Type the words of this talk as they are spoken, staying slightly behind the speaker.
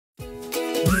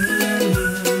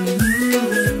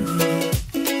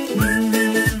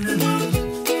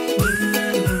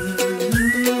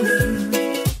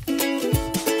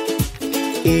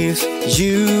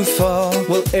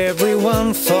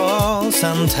can fall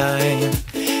sometime.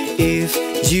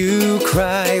 If you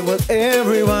cry, well,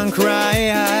 everyone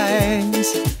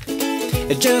cries.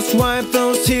 Just wipe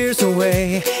those tears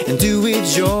away and do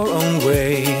it your own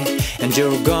way, and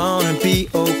you're gonna be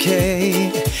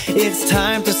okay. It's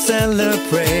time to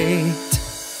celebrate.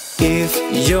 If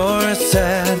you're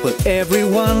sad, well,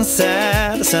 everyone's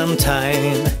sad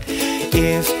sometime.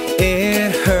 If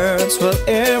it hurts, well,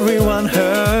 everyone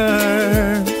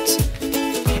hurts.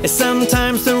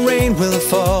 Sometimes the rain will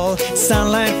fall,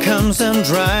 sunlight comes and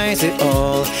dries it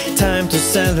all. Time to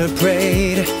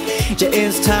celebrate, yeah,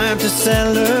 it's time to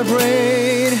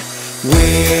celebrate.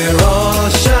 We're all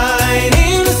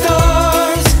shining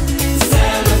stars,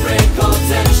 celebrate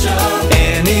potential.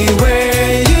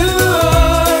 Anywhere you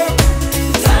are,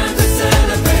 time to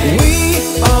celebrate. We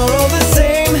are all the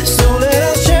same, so let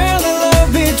us share the love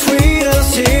between us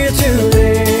here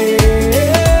today.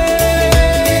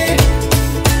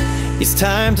 It's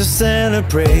time to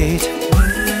celebrate.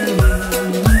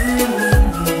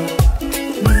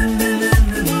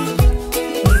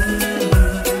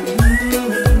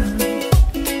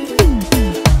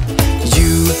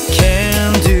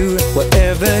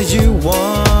 You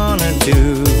wanna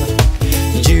do,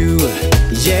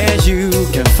 you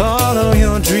can follow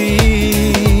your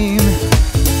dream.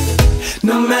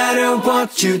 No matter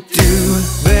what you do,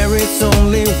 there is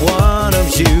only one of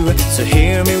you. So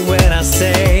hear me when I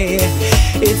say,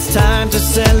 it's time to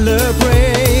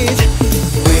celebrate.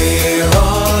 We're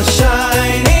all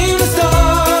shining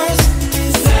stars,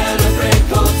 celebrate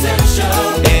potential.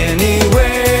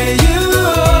 Anywhere you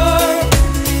are,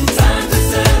 time to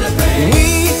celebrate. We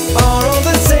are all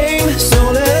the same, so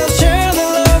let us share the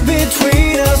love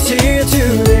between us here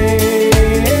today.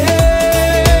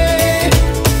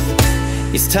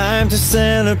 It's time to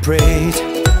celebrate.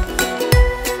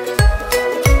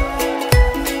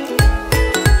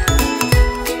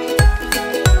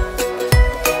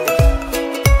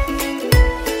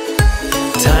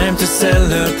 Time to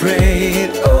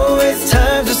celebrate, oh, it's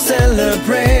time to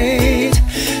celebrate.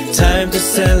 Time to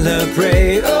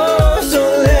celebrate, oh, so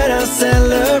let us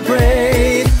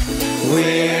celebrate.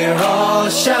 We're all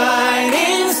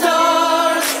shining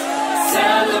stars,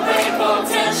 celebrate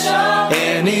potential.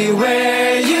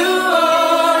 Anywhere you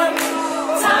are,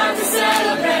 time to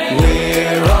celebrate.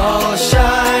 We're all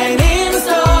shining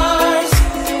stars,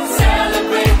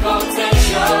 celebrate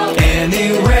potential.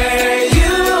 Anywhere.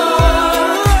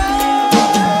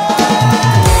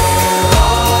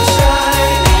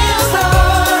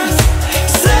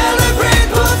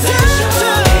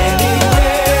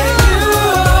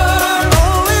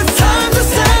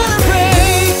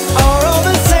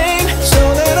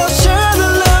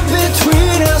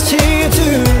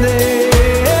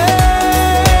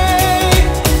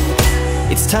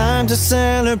 Time to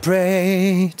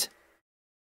celebrate.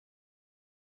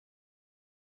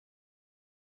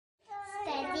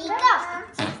 Steady, go.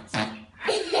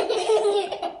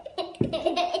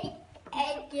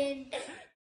 Again.